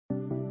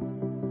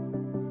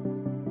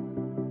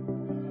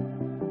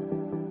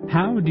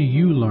How do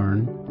you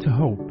learn to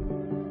hope?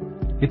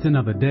 It's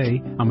another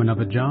day. I'm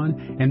another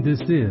John, and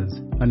this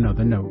is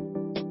Another Note.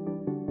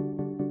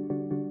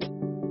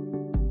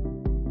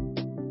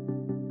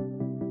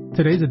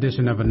 Today's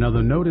edition of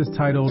Another Note is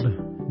titled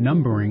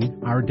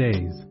Numbering Our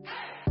Days.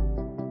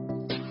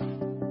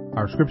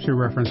 Our scripture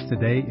reference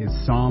today is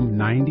Psalm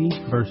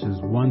 90, verses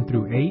 1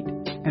 through 8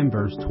 and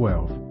verse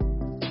 12.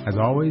 As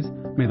always,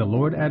 may the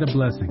Lord add a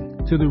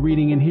blessing to the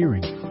reading and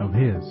hearing of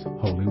His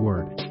holy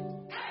word.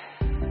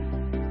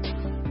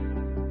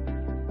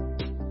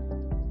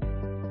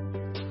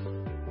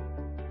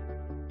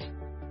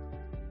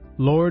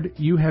 Lord,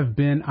 you have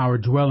been our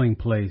dwelling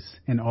place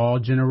in all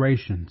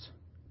generations.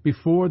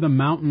 Before the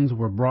mountains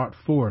were brought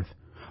forth,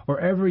 or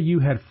ever you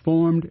had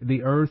formed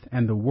the earth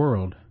and the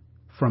world,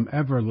 from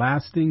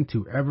everlasting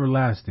to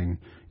everlasting,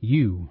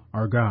 you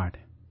are God.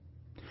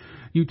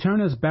 You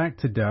turn us back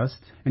to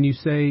dust, and you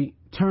say,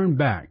 "Turn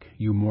back,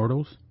 you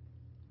mortals."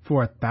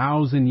 For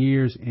 1,000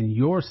 years in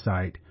your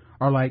sight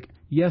are like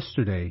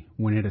yesterday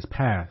when it is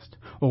past,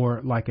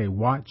 or like a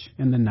watch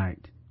in the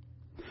night.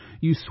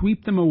 You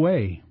sweep them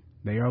away.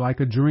 They are like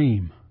a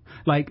dream,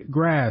 like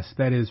grass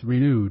that is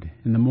renewed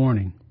in the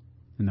morning.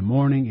 In the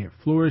morning it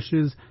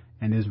flourishes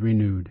and is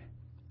renewed.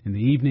 In the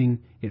evening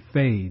it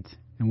fades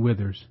and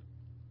withers.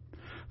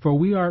 For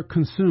we are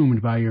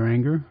consumed by your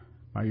anger.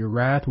 By your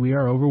wrath we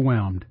are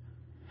overwhelmed.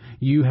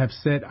 You have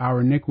set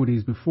our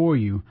iniquities before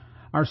you,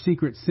 our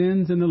secret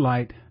sins in the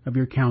light of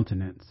your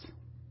countenance.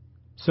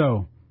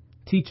 So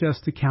teach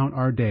us to count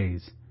our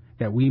days,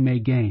 that we may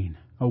gain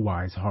a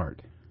wise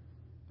heart.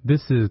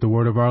 This is the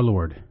word of our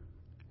Lord.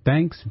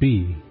 Thanks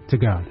be to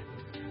God.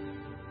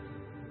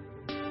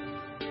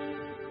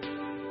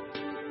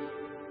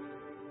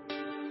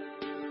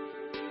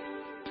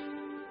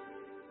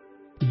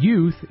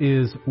 Youth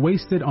is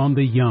wasted on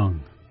the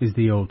young, is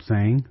the old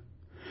saying,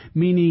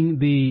 meaning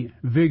the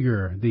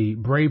vigor, the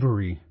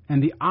bravery,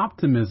 and the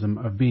optimism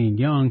of being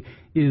young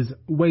is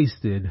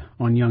wasted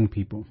on young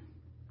people.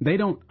 They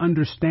don't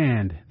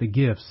understand the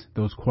gifts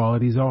those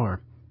qualities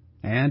are,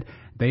 and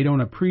they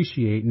don't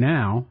appreciate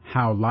now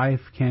how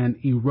life can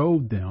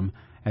erode them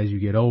as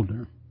you get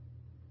older.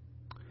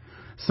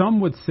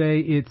 Some would say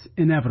it's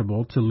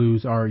inevitable to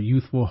lose our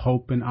youthful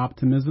hope and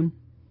optimism.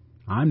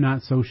 I'm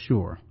not so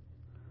sure.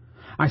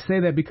 I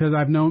say that because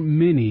I've known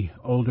many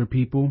older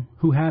people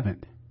who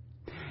haven't.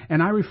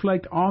 And I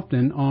reflect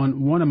often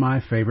on one of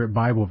my favorite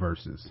Bible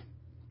verses.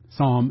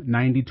 Psalm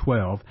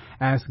 90:12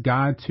 asks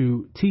God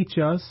to teach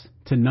us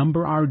to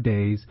number our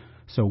days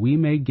so we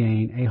may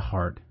gain a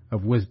heart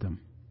of wisdom.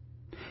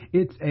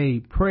 It's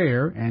a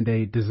prayer and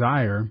a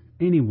desire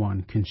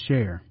anyone can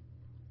share.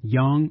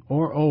 Young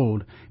or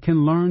old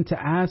can learn to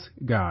ask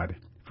God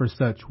for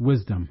such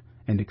wisdom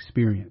and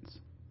experience.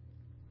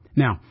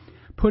 Now,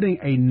 putting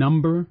a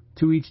number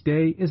to each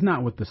day is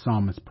not what the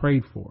psalmist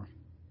prayed for.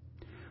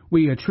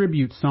 We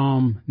attribute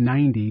Psalm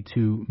 90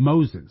 to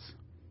Moses.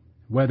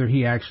 Whether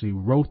he actually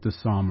wrote the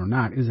psalm or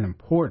not isn't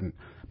important,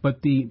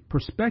 but the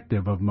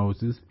perspective of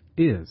Moses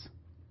is.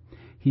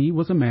 He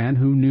was a man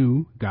who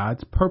knew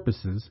God's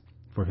purposes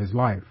for his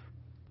life.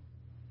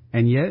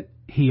 And yet,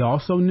 he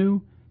also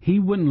knew he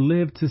wouldn't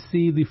live to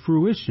see the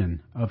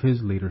fruition of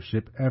his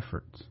leadership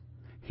efforts.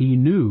 He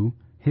knew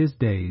his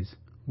days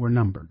were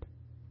numbered.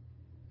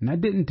 And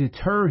that didn't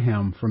deter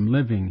him from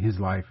living his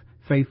life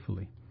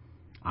faithfully.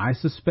 I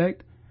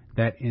suspect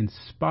that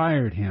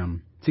inspired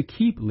him to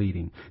keep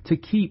leading, to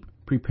keep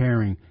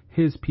preparing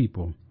his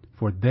people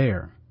for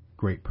their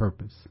great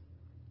purpose.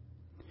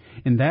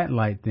 In that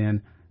light,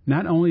 then,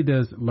 not only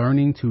does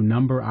learning to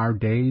number our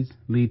days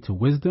lead to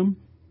wisdom,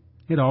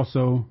 it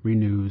also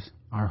renews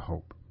our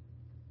hope.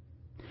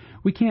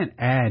 We can't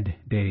add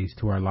days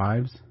to our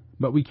lives,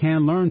 but we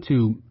can learn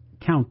to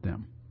count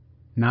them,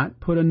 not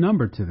put a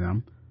number to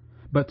them,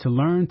 but to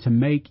learn to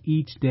make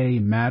each day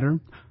matter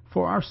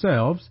for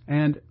ourselves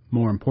and,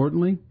 more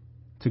importantly,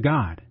 to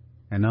God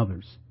and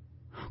others.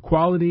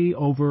 Quality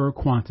over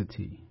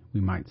quantity,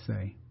 we might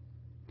say.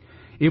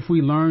 If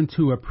we learn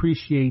to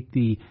appreciate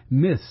the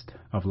mist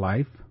of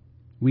life,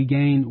 we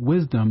gain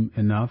wisdom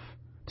enough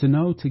to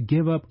know to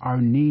give up our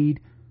need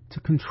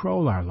to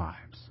control our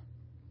lives.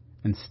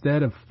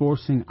 Instead of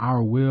forcing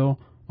our will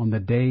on the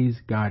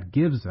days God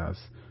gives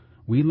us,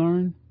 we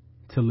learn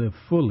to live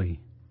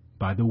fully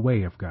by the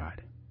way of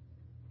God.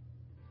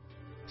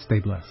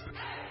 Stay blessed.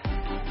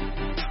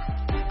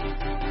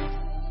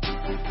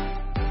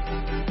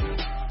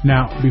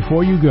 Now,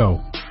 before you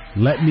go,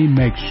 let me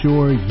make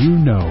sure you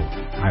know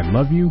I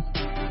love you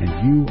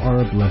and you are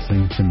a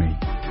blessing to me.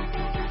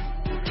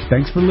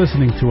 Thanks for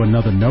listening to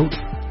Another Note.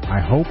 I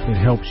hope it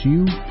helps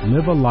you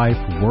live a life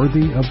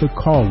worthy of the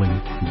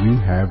calling you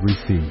have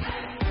received.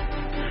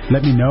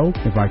 Let me know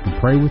if I can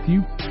pray with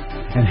you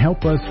and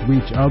help us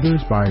reach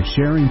others by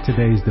sharing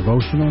today's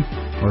devotional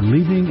or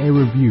leaving a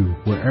review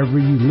wherever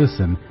you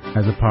listen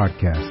as a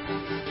podcast.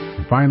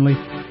 And finally,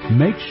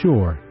 make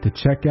sure to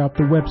check out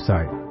the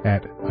website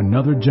at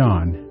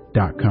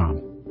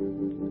anotherjohn.com.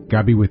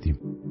 God be with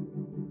you.